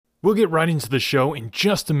We'll get right into the show in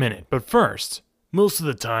just a minute, but first, most of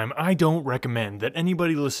the time, I don't recommend that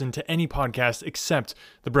anybody listen to any podcast except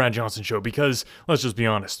The Brad Johnson Show because, let's just be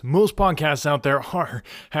honest, most podcasts out there are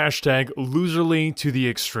hashtag loserly to the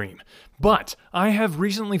extreme. But I have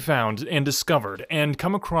recently found and discovered and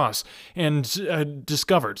come across and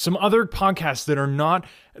discovered some other podcasts that are not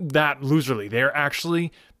that loserly. They're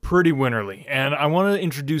actually pretty winnerly, and I want to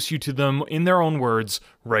introduce you to them in their own words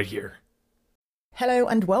right here. Hello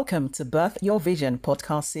and welcome to Birth Your Vision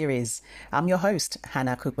podcast series. I'm your host,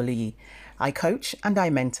 Hannah Kukuli. I coach and I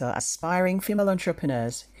mentor aspiring female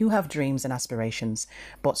entrepreneurs who have dreams and aspirations,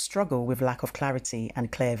 but struggle with lack of clarity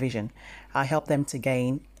and clear vision. I help them to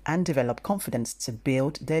gain and develop confidence to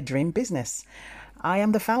build their dream business. I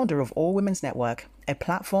am the founder of All Women's Network, a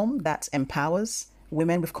platform that empowers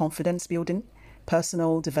women with confidence building,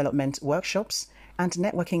 personal development workshops, and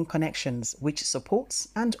networking connections, which supports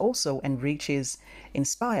and also enriches,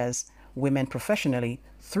 inspires women professionally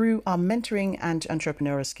through our mentoring and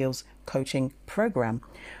entrepreneurial skills coaching program.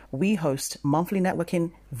 We host monthly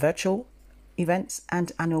networking, virtual events,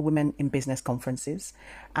 and annual Women in Business conferences.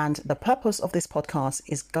 And the purpose of this podcast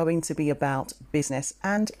is going to be about business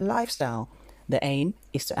and lifestyle. The aim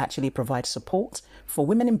is to actually provide support for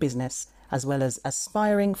women in business as well as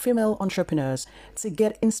aspiring female entrepreneurs to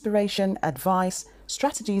get inspiration, advice,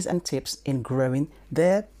 strategies, and tips in growing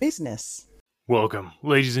their business. Welcome,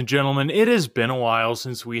 ladies and gentlemen. It has been a while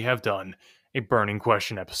since we have done a burning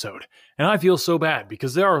question episode, and I feel so bad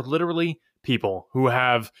because there are literally people who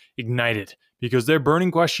have ignited because their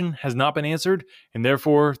burning question has not been answered, and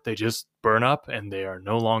therefore they just burn up and they are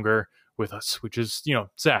no longer with us, which is,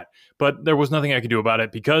 sad. But there was nothing I could do about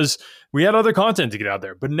it because we had other content to get out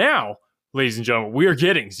there. But now, ladies and gentlemen, we are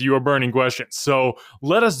getting to your burning questions. So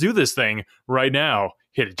let us do this thing right now.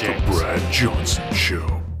 Hit it, James. The Brad Johnson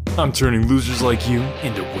Show. I'm turning losers like you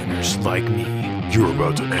into winners like me. You're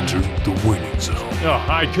about to enter the winning zone. Oh,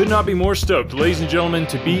 I could not be more stoked, ladies and gentlemen,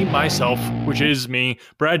 to be myself, which is me,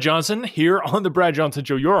 Brad Johnson, here on the Brad Johnson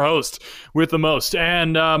Show, your host with the most,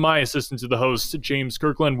 and my assistant to the host, James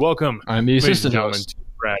Kirkland. Welcome. I'm the assistant host. To the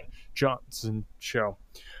Brad Johnson Show.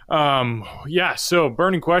 So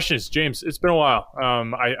burning questions, James, it's been a while.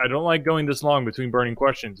 I don't like going this long between burning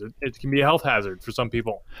questions. It can be a health hazard for some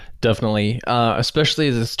people. Definitely. Especially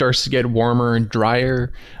as it starts to get warmer and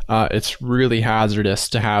drier. It's really hazardous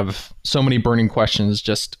to have so many burning questions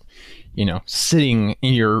just, sitting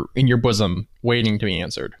in your bosom waiting to be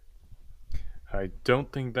answered. I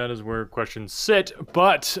don't think that is where questions sit,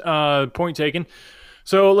 but point taken.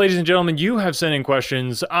 So, ladies and gentlemen, you have sent in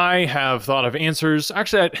questions. I have thought of answers.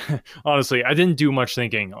 Actually, honestly, I didn't do much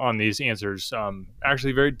thinking on these answers.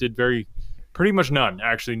 Pretty much none.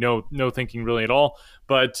 Actually, no thinking really at all.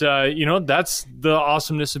 But that's the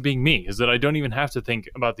awesomeness of being me, is that I don't even have to think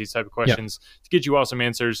about these type of questions to get you awesome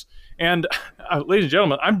answers. And ladies and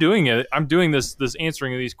gentlemen, I'm doing it. I'm doing this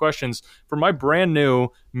answering of these questions for my brand new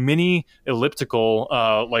mini elliptical.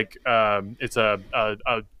 It's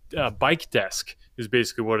a bike desk. Is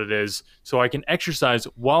basically what it is, so I can exercise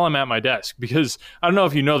while I'm at my desk, because I don't know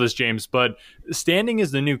if you know this, James, but standing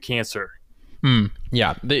is the new cancer.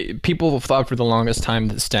 Yeah, people have thought for the longest time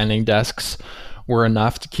that standing desks were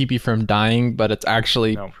enough to keep you from dying, but it's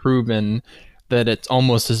actually proven that it's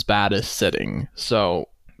almost as bad as sitting. So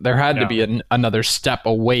there had to be another step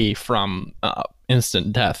away from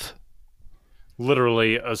instant death.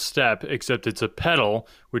 Literally a step, except it's a pedal,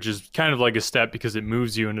 which is kind of like a step because it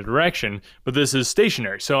moves you in a direction, but this is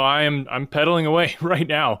stationary. So I'm pedaling away right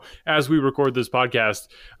now as we record this podcast.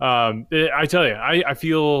 I tell you,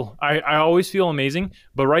 I always feel amazing,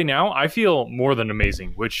 but right now I feel more than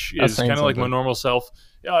amazing, which is kind of like my normal self.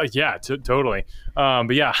 Totally.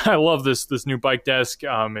 But yeah, I love this new bike desk.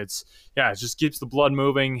 It just keeps the blood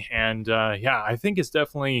moving, and I think it's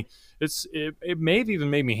definitely it may have even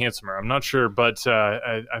made me handsomer. I'm not sure, but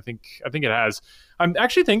I think it has. I'm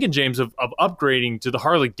actually thinking, James, of upgrading to the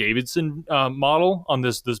Harley Davidson model on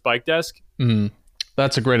this bike desk.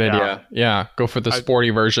 That's a great idea. Yeah, go for the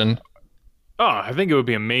sporty version. Oh, I think it would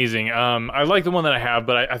be amazing. I like the one that I have,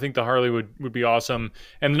 but I think the Harley would be awesome.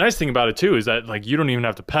 And the nice thing about it too is that you don't even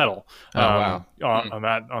have to pedal on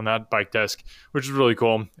that bike desk, which is really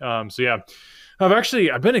cool.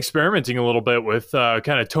 I've been experimenting a little bit with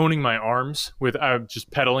kind of toning my arms with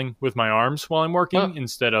just pedaling with my arms while I'm working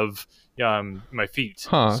instead of my feet.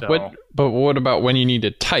 So. But what about when you need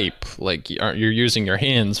to type? Like you're using your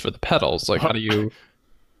hands for the pedals. Like how do you?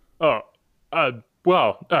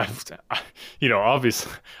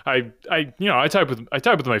 Obviously, I type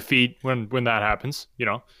with my feet when that happens.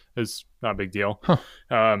 It's not a big deal.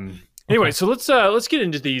 Anyway, so let's get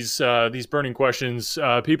into these burning questions,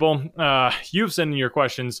 people. You've sent in your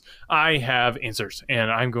questions. I have answers,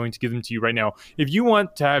 and I'm going to give them to you right now. If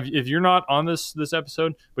you're not on this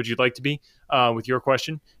episode, but you'd like to be with your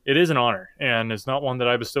question, it is an honor, and it's not one that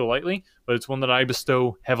I bestow lightly, but it's one that I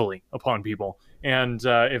bestow heavily upon people. And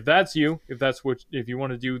if that's you, if you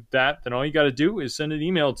want to do that, then all you got to do is send an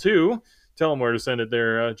email to. Tell them where to send it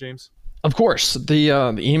there, James. Of course,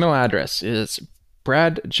 the email address is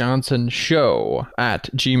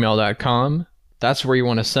bradjohnsonshow@gmail.com. That's where you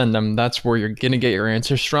want to send them. That's where you're going to get your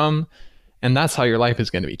answers from. And that's how your life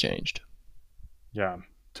is going to be changed. Yeah,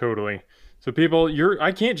 totally. So people,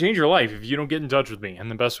 I can't change your life if you don't get in touch with me.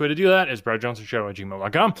 And the best way to do that is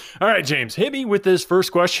bradjohnsonshow@gmail.com. All right, James, hit me with this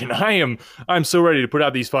first question. I'm so ready to put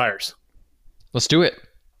out these fires. Let's do it.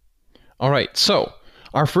 All right, so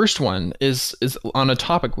our first one is on a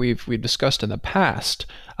topic we've discussed in the past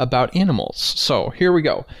about animals. So here we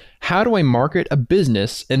go. How do I market a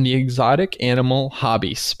business in the exotic animal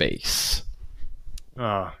hobby space?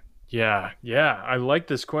 Yeah. I like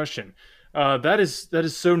this question. That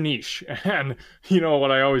is so niche. And you know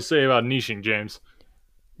what I always say about niching, James.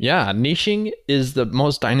 Yeah, niching is the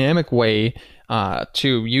most dynamic way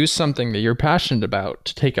to use something that you're passionate about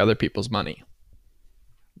to take other people's money.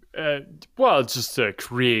 Well, it's just to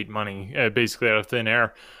create money, basically out of thin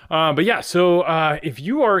air. But yeah, so if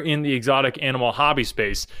you are in the exotic animal hobby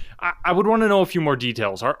space, I would want to know a few more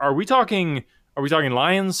details. Are we talking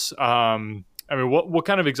lions? I mean, what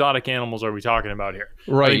kind of exotic animals are we talking about here?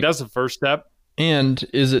 Right. I think that's the first step. And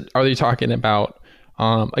are they talking about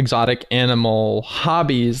exotic animal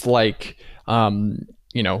hobbies like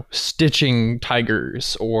stitching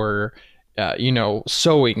tigers or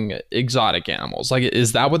sewing exotic animals? Like,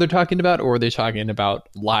 is that what they're talking about, or are they talking about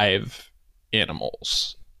live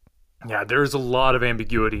animals? Yeah, there's a lot of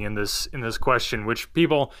ambiguity in this question, which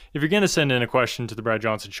people, if you're going to send in a question to the Brad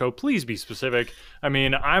Johnson Show, please be specific. I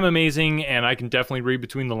mean, I'm amazing and I can definitely read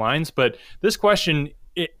between the lines, but this question,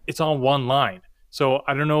 it's on one line. So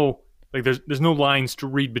I don't know, like there's no lines to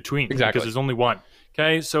read between. Exactly. Because there's only one.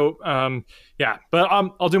 Okay, so yeah, but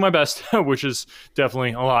I'll do my best, which is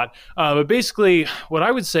definitely a lot. But basically, what I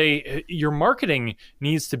would say, your marketing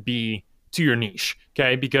needs to be to your niche,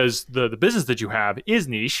 okay? Because the business that you have is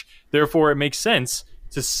niche, therefore it makes sense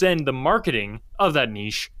to send the marketing of that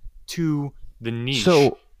niche to the niche.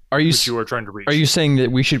 So you are trying to reach. Are you saying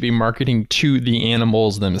that we should be marketing to the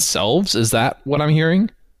animals themselves? Is that what I'm hearing?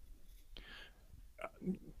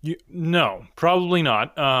 No, probably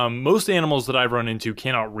not. Most animals that I've run into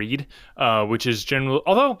cannot read, which is generally,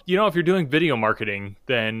 although, if you're doing video marketing,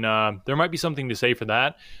 then there might be something to say for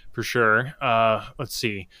that, for sure. Let's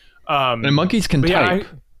see. And monkeys can type,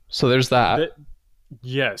 so there's that.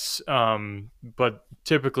 Yes, but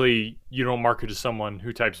typically you don't market to someone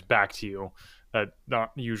who types back to you. That's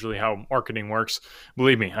not usually how marketing works.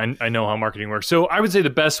 Believe me, I know how marketing works. So I would say the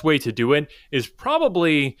best way to do it is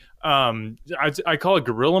probably, I call it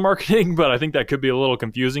guerrilla marketing, but I think that could be a little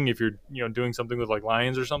confusing if you're doing something with like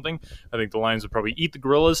lions or something. I think the lions would probably eat the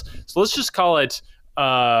gorillas. So let's just call it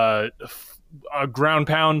a ground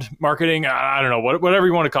pound marketing. I don't know, whatever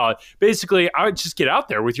you want to call it. Basically, I would just get out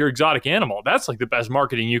there with your exotic animal. That's like the best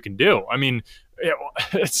marketing you can do. I mean,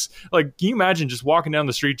 it's like, can you imagine just walking down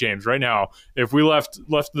the street, James, right now? If we left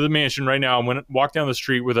the mansion right now and walked down the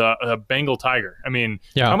street with a Bengal tiger, I mean,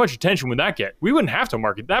 How much attention would that get? We wouldn't have to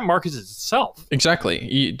market. That markets itself.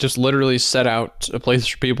 Exactly. You just literally set out a place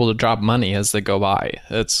for people to drop money as they go by.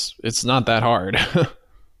 It's not that hard.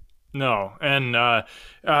 No, and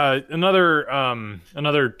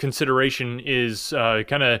another consideration is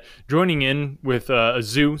kind of joining in with a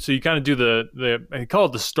zoo. So you kind of do I call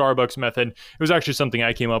it the Starbucks method. It was actually something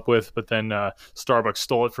I came up with, but then Starbucks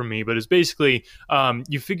stole it from me. But it's basically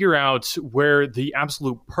you figure out where the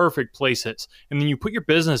absolute perfect place is, and then you put your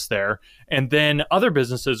business there, and then other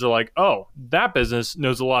businesses are like, oh, that business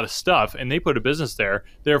knows a lot of stuff, and they put a business there.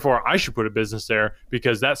 Therefore, I should put a business there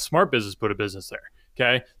because that smart business put a business there.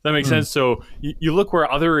 Okay, that makes sense. So you look where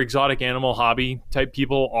other exotic animal hobby type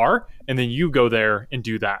people are, and then you go there and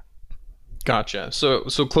do that. Gotcha. So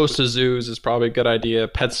close to zoos is probably a good idea.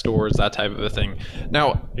 Pet stores, that type of a thing.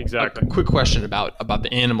 Now, exactly. A quick question about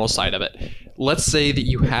the animal side of it. Let's say that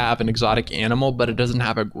you have an exotic animal, but it doesn't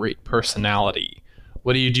have a great personality.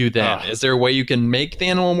 What do you do then? Is there a way you can make the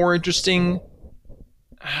animal more interesting?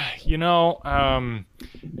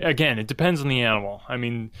 Again, it depends on the animal. I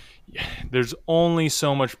mean, there's only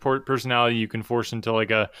so much personality you can force into like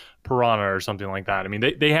a piranha or something like that. I mean,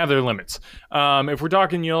 they have their limits. If we're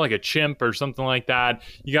talking, like a chimp or something like that,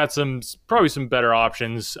 you got probably some better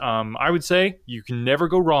options. I would say you can never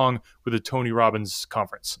go wrong with a Tony Robbins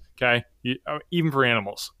conference. Okay, even for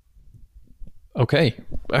animals. Okay,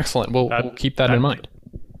 excellent. We'll keep that in mind.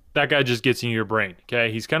 That guy just gets in your brain.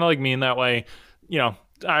 Okay, he's kind of like me in that way.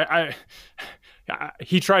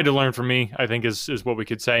 He tried to learn from me, I think is what we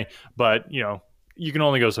could say, but you can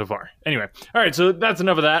only go so far. Anyway, all right, so that's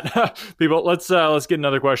enough of that. People, let's get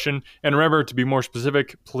another question, and remember to be more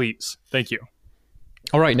specific, please. Thank you.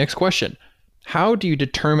 All right, next question. How do you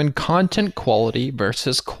determine content quality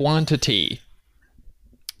versus quantity?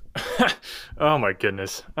 Oh my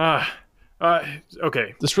goodness.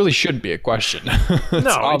 Okay. This really should be a question. No,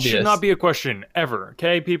 obvious. It should not be a question ever.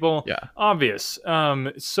 Okay, people? Yeah. Obvious.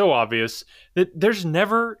 So obvious that there's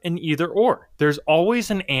never an either or. There's always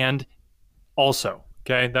an and also.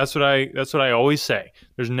 Okay? That's what I always say.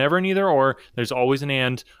 There's never an either or. There's always an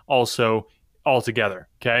and also altogether.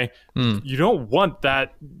 Okay? You don't want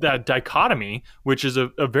that dichotomy, which is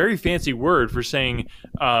a very fancy word for saying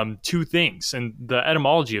two things, and the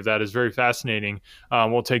etymology of that is very fascinating.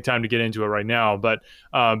 We'll take time to get into it right now, but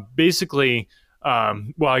basically,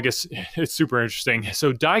 I guess it's super interesting.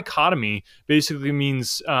 So dichotomy basically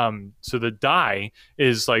means so the die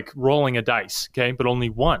is like rolling a dice, okay, but only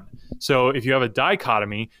one. So if you have a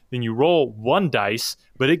dichotomy, then you roll one dice,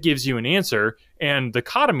 but it gives you an answer. And the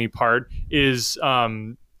cotomy part is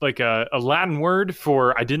like a Latin word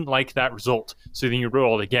for I didn't like that result. So then you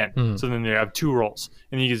roll it again. So then you have two rolls,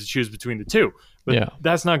 and you get to choose between the two. But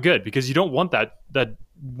that's not good because you don't want that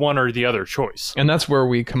one or the other choice. And that's where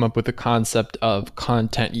we come up with the concept of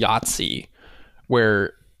content Yahtzee,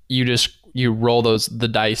 where you roll the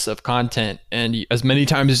dice of content and as many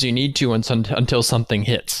times as you need to until something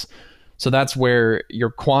hits. So that's where your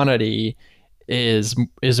quantity is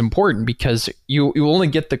important, because you only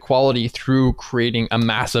get the quality through creating a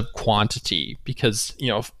massive quantity, because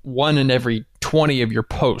if one in every 20 of your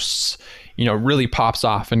posts really pops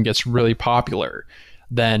off and gets really popular,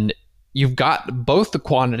 then you've got both the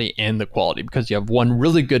quantity and the quality, because you have one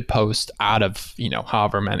really good post out of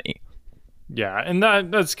however many. Yeah, and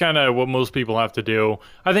that's kind of what most people have to do.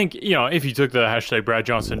 I think, if you took the hashtag Brad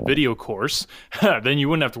Johnson video course, then you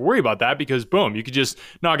wouldn't have to worry about that, because boom, you could just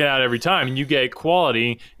knock it out every time and you get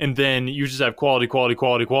quality, and then you just have quality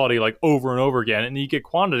like over and over again, and you get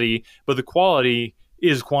quantity, but the quality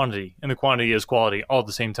is quantity and the quantity is quality all at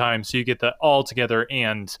the same time. So you get that all together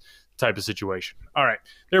and type of situation. All right,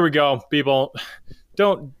 there we go, people.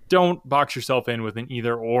 Don't box yourself in with an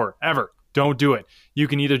either or ever. Don't do it. You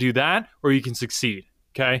can either do that or you can succeed.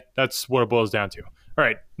 Okay? That's what it boils down to. All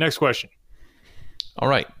right, next question. All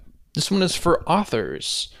right. This one is for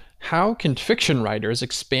authors. How can fiction writers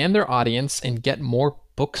expand their audience and get more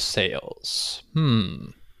book sales?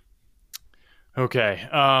 Okay.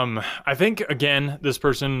 I think, again, this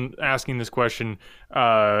person asking this question,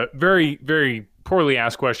 very, very poorly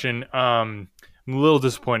asked question. I'm a little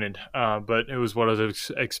disappointed, but it was what I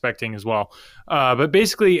was expecting as well. But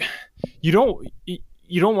basically, you don't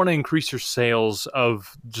want to increase your sales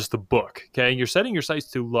of just the book, okay? You're setting your sights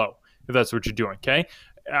too low if that's what you're doing, okay?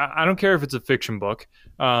 I don't care if it's a fiction book.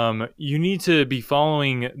 You need to be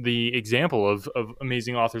following the example of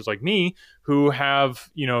amazing authors like me who have,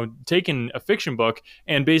 taken a fiction book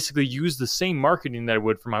and basically used the same marketing that I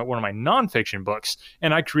would for one of my nonfiction books.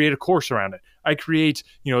 And I create a course around it. I create,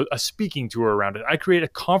 a speaking tour around it. I create a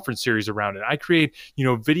conference series around it. I create,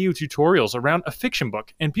 video tutorials around a fiction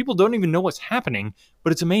book. And people don't even know what's happening,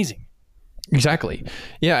 but it's amazing. Exactly.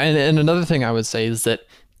 Yeah. And another thing I would say is that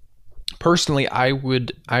personally, I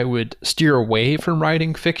would steer away from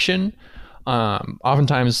writing fiction.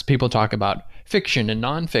 Oftentimes people talk about fiction and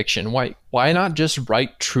nonfiction. Why not just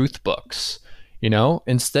write truth books?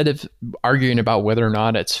 Instead of arguing about whether or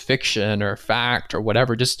not it's fiction or fact or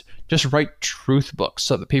whatever, just write truth books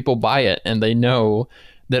so that people buy it and they know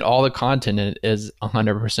that all the content in it is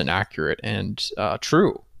 100% accurate and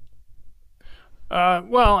true.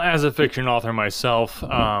 Well, as a fiction author myself,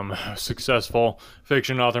 successful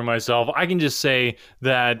fiction author myself, I can just say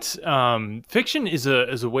that fiction is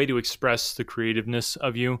a way to express the creativeness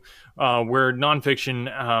of you, where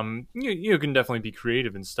nonfiction, you can definitely be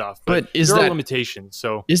creative and stuff, but there are limitations.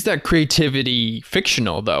 So is that creativity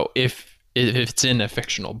fictional though, if it's in a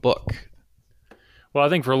fictional book? Well, I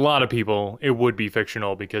think for a lot of people, it would be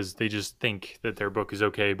fictional because they just think that their book is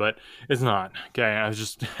okay, but it's not. Okay, I'm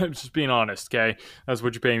just being honest. Okay, that's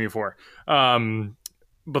what you're paying me for.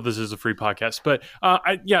 but this is a free podcast. But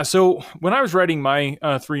so when I was writing my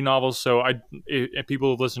 3 novels, so if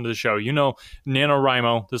people who've listened to the show,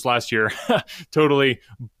 NaNoWriMo this last year, totally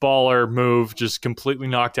baller move, just completely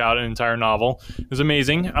knocked out an entire novel. It was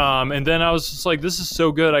amazing. And then I was just like, this is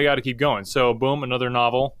so good, I got to keep going. So boom, another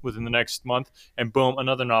novel within the next month, and boom,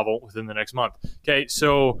 another novel within the next month. Okay,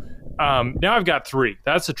 so now I've got 3.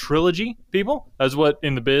 That's a trilogy, people. That's what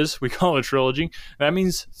in the biz we call a trilogy. That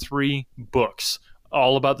means 3 books,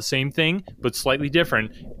 all about the same thing, but slightly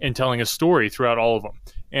different, and telling a story throughout all of them.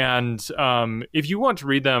 And if you want to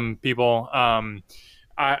read them, people,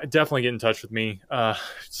 I definitely get in touch with me.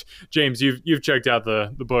 James, you've checked out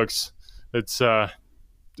the books. It's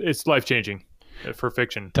life-changing for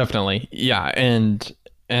fiction. Definitely. Yeah.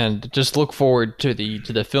 And just look forward to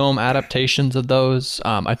the film adaptations of those.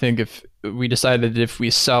 I think if we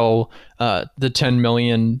sell the 10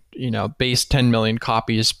 million, base 10 million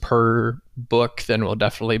copies per book, then we'll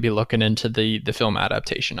definitely be looking into the film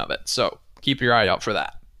adaptation of it. So keep your eye out for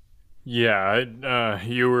that. Yeah,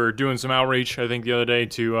 you were doing some outreach, I think, the other day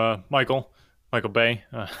to Michael Bay.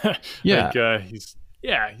 Yeah,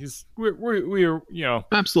 we're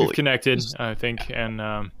absolutely connected, I think,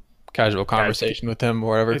 and casual conversation with him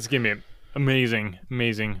or whatever. It's giving me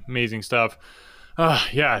amazing stuff.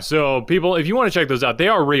 So people, if you want to check those out, they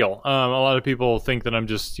are real. A lot of people think that I'm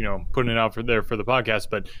just, putting it out for the podcast,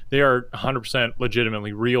 but they are 100%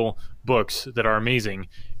 legitimately real books that are amazing.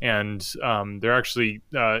 And they're actually,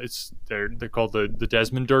 they're called the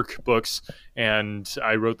Desmond Dirk books, and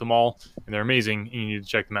I wrote them all, and they're amazing, and you need to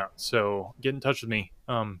check them out. So get in touch with me.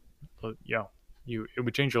 It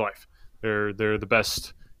would change your life. They're the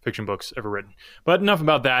best fiction books ever written. But enough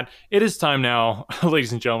about that. It is time now,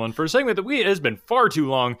 ladies and gentlemen, for a segment that it has been far too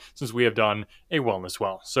long since we have done a Wellness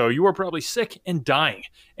Well. So you are probably sick and dying,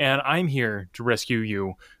 and I'm here to rescue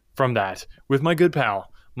you from that with my good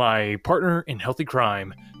pal, my partner in healthy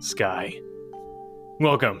crime, Sky.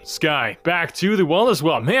 Welcome, Sky, back to the Wellness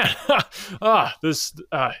Well. Man, this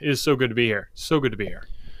is so good to be here. So good to be here.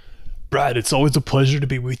 Brad, it's always a pleasure to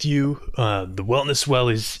be with you. The Wellness Well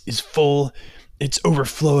is full. It's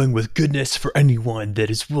overflowing with goodness for anyone that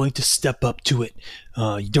is willing to step up to it.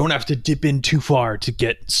 You don't have to dip in too far to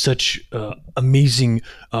get such amazing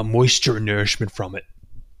moisture and nourishment from it.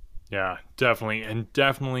 Yeah, definitely. And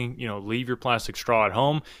definitely, leave your plastic straw at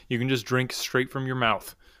home. You can just drink straight from your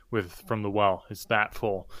mouth from the well. It's that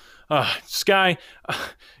full. Sky,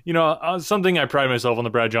 something I pride myself on the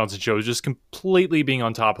Brad Johnson Show is just completely being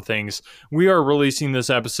on top of things. We are releasing this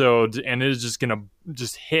episode, and it is just going to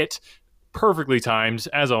just hit perfectly timed,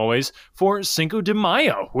 as always, for Cinco de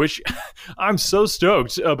Mayo, which I'm so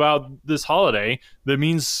stoked about this holiday that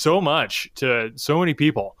means so much to so many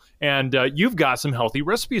people. And you've got some healthy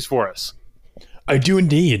recipes for us. I do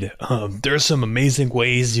indeed. There are some amazing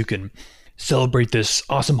ways you can celebrate this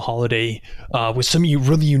awesome holiday with some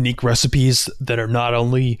really unique recipes that are not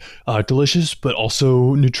only delicious, but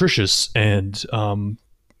also nutritious and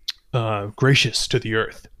gracious to the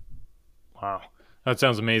earth. Wow. That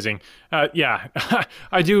sounds amazing. Yeah,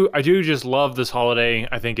 I do just love this holiday.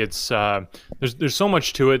 I think it's there's so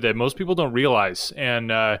much to it that most people don't realize. And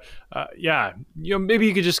maybe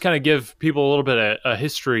you could just kind of give people a little bit of a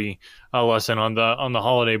history lesson on the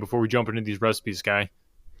holiday before we jump into these recipes, Guy.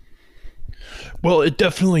 Well, it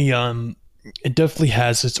definitely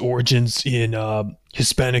has its origins in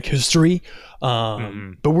Hispanic history,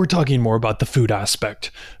 but we're talking more about the food aspect.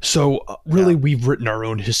 So we've written our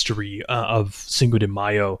own history of Cinco de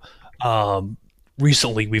Mayo.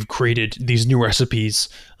 Recently, we've created these new recipes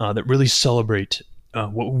that really celebrate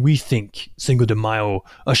what we think Cinco de Mayo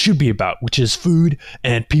should be about, which is food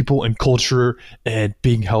and people and culture and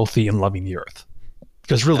being healthy and loving the earth.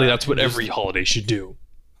 Because really, that's what every holiday should do.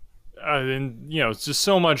 It's just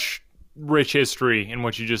so much rich history in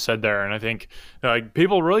what you just said there, and I think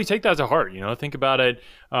people really take that to heart. Think about it,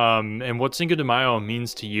 and what Cinco de Mayo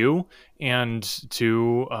means to you and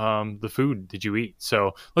to the food that you eat.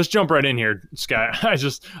 So let's jump right in here, Sky.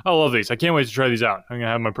 I love these. I can't wait to try these out. I'm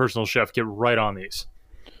gonna have my personal chef get right on these.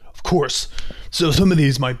 Of course. So some of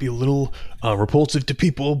these might be a little repulsive to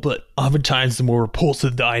people, but oftentimes the more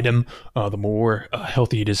repulsive the item, the more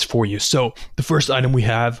healthy it is for you. So the first item we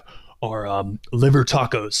have are liver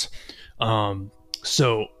tacos.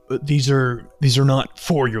 So these are not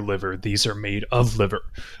for your liver. These are made of liver.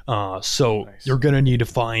 So nice. You're going to need to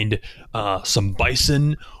find some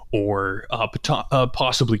bison or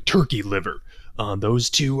possibly turkey liver. Those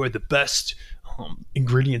two are the best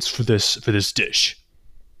ingredients for this dish.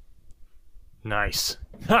 Nice.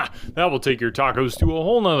 Ha! That will take your tacos to a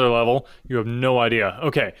whole nother level. You have no idea.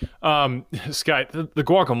 Okay, Sky, the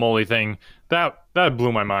guacamole thing, that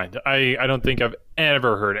blew my mind. I don't think I've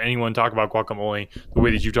ever heard anyone talk about guacamole the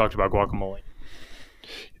way that you talked about guacamole.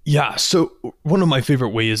 Yeah, so one of my favorite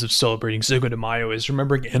ways of celebrating Cinco de Mayo is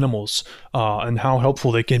remembering animals and how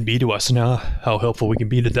helpful they can be to us and how helpful we can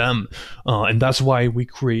be to them. And that's why we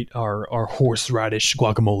create our horseradish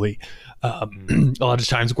guacamole. A lot of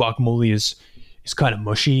times guacamole is kind of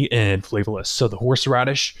mushy and flavorless. So the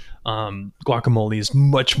horseradish guacamole is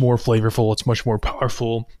much more flavorful. It's much more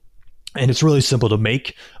powerful. And it's really simple to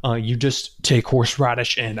make. You just take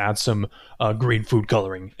horseradish and add some green food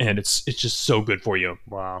coloring, and it's just so good for you.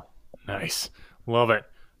 Wow, nice, love it.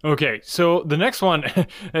 Okay, so the next one,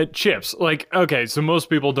 chips. Like, okay, so most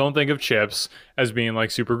people don't think of chips as being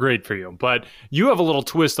like super great for you, but you have a little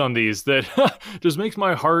twist on these that just makes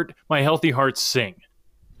my healthy heart sing.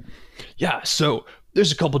 Yeah, so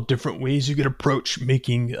there's a couple different ways you could approach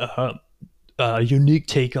making a unique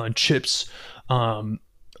take on chips.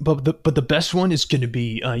 But the best one is going to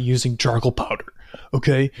be using charcoal powder.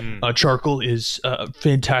 Okay, charcoal is a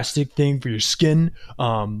fantastic thing for your skin.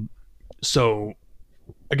 So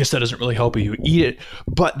I guess that doesn't really help you eat it.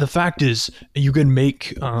 But the fact is, you can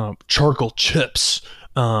make charcoal chips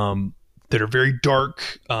that are very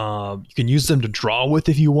dark. You can use them to draw with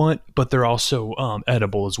if you want, but they're also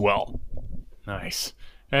edible as well. Nice.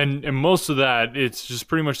 And most of that, it's just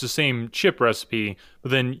pretty much the same chip recipe, but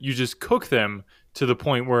then you just cook them to the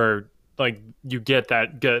point where like you get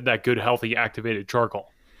that good healthy activated charcoal.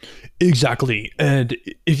 Exactly. And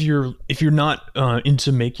if you're not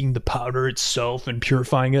into making the powder itself and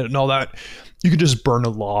purifying it and all that, you can just burn a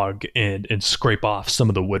log and scrape off some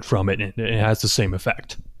of the wood from it, and it has the same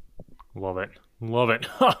effect. Love it.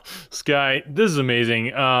 Sky, this is amazing.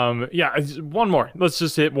 Yeah, one more. Let's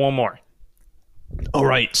just hit one more. All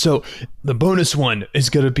right, so the bonus one is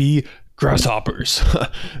going to be grasshoppers.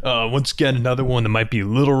 Once again, another one that might be a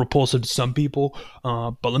little repulsive to some people,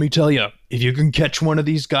 but let me tell you, if you can catch one of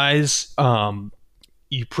these guys,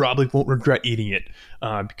 you probably won't regret eating it,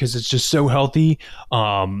 because it's just so healthy,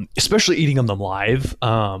 especially eating them live.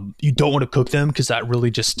 You don't want to cook them because that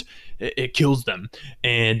really just it kills them,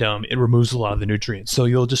 and it removes a lot of the nutrients. So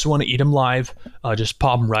you'll just want to eat them live. Just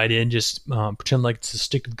pop them right in, just pretend like it's a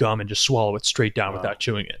stick of gum and just swallow it straight down without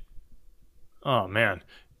chewing it. Oh man.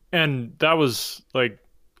 And that was like,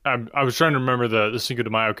 I was trying to remember the Cinco de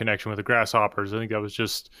Mayo connection with the grasshoppers. I think that was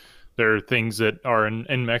just, they're things that are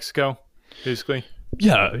in Mexico, basically.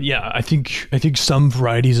 Yeah. I think some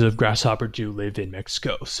varieties of grasshopper do live in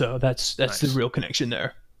Mexico, so that's nice. The real connection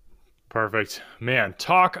there. Perfect. Man,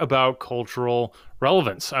 talk about cultural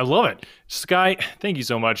relevance. I love it. Sky, thank you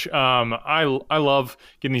so much. I love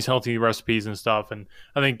getting these healthy recipes and stuff, and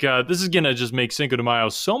I think this is going to just make Cinco de Mayo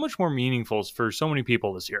so much more meaningful for so many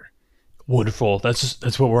people this year. Wonderful.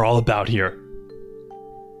 That's what we're all about here.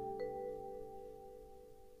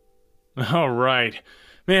 All right.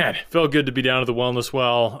 Man, felt good to be down at the wellness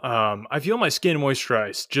well. I feel my skin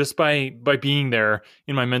moisturized just by being there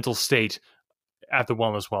in my mental state at the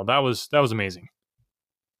wellness well. That was amazing.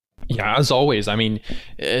 Yeah, as always. I mean,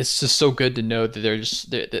 it's just so good to know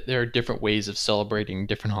that there are different ways of celebrating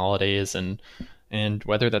different holidays, and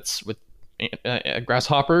whether that's with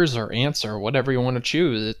grasshoppers or ants or whatever you want to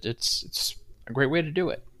choose, it's a great way to do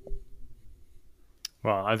it.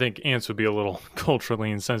 Well, I think ants would be a little culturally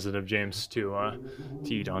insensitive, James, to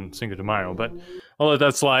eat on Cinco de Mayo, but I'll let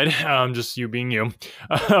that slide. Just you being you.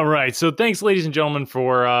 All right. So thanks, ladies and gentlemen,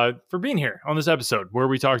 for being here on this episode where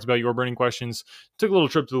we talked about your burning questions, took a little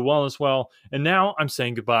trip to the wellness well, and now I'm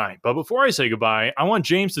saying goodbye. But before I say goodbye, I want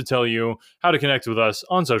James to tell you how to connect with us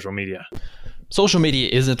on social media. Social media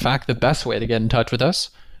is, in fact, the best way to get in touch with us.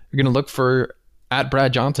 You're going to look for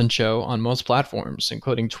 @Brad Johnson Show on most platforms,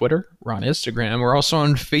 including Twitter. We're on Instagram. We're also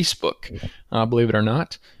on Facebook, believe it or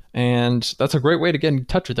not. And that's a great way to get in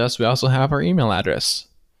touch with us. We also have our email address,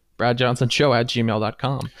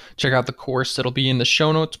 bradjohnsonshow@gmail.com. Check out the course. It'll be in the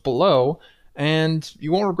show notes below, and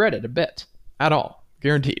you won't regret it a bit at all.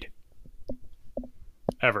 Guaranteed.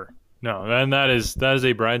 Ever. No, and that is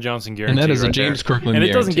a Brad Johnson guarantee. And that is right a James there. Kirkland And it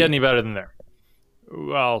guarantee. doesn't get any better than there.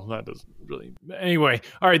 Well, that doesn't really. Anyway,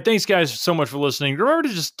 all right. Thanks, guys, so much for listening. Remember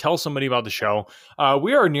to just tell somebody about the show.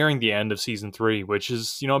 We are nearing the end of season 3, which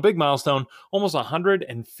is, a big milestone. Almost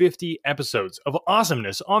 150 episodes of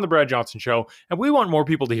awesomeness on the Brad Johnson Show, and we want more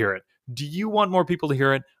people to hear it. Do you want more people to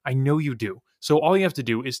hear it? I know you do. So all you have to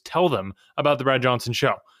do is tell them about the Brad Johnson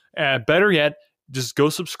Show. Better yet, just go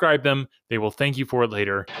subscribe them. They will thank you for it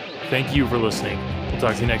later. Thank you for listening. We'll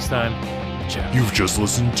talk to you next time. Chat. You've just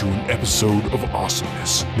listened to an episode of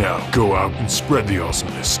awesomeness. Now, go out and spread the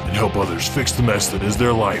awesomeness and help others fix the mess that is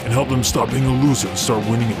their life and help them stop being a loser and start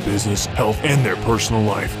winning in business, health, and their personal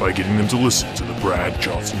life by getting them to listen to The Brad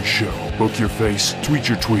Johnson Show. Book your face, tweet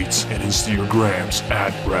your tweets, and Insta your grams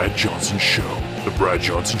at Brad Johnson Show. The Brad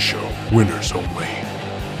Johnson Show. Winners only.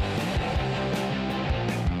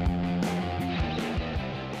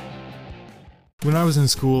 When I was in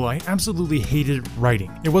school, I absolutely hated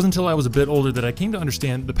writing. It wasn't until I was a bit older that I came to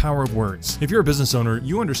understand the power of words. If you're a business owner,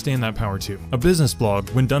 you understand that power too. A business blog,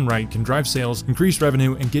 when done right, can drive sales, increase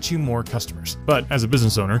revenue, and get you more customers. But as a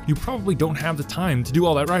business owner, you probably don't have the time to do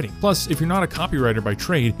all that writing. Plus, if you're not a copywriter by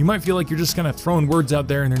trade, you might feel like you're just kind of throwing words out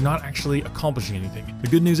there and they're not actually accomplishing anything. The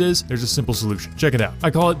good news is, there's a simple solution. Check it out. I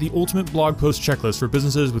call it the Ultimate Blog Post Checklist for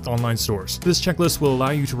businesses with online stores. This checklist will allow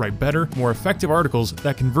you to write better, more effective articles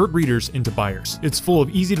that convert readers into buyers. It's full of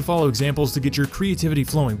easy-to-follow examples to get your creativity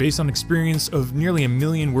flowing based on experience of nearly 1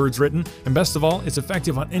 million words written, and best of all, it's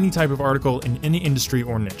effective on any type of article in any industry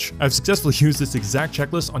or niche. I've successfully used this exact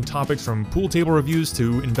checklist on topics from pool table reviews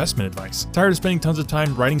to investment advice. Tired of spending tons of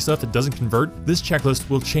time writing stuff that doesn't convert? This checklist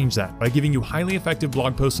will change that by giving you highly effective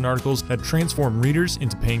blog posts and articles that transform readers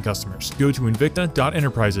into paying customers. Go to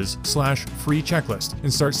invicta.enterprises/free checklist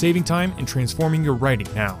and start saving time and transforming your writing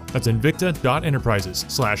now. That's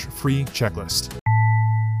invicta.enterprises/free checklist.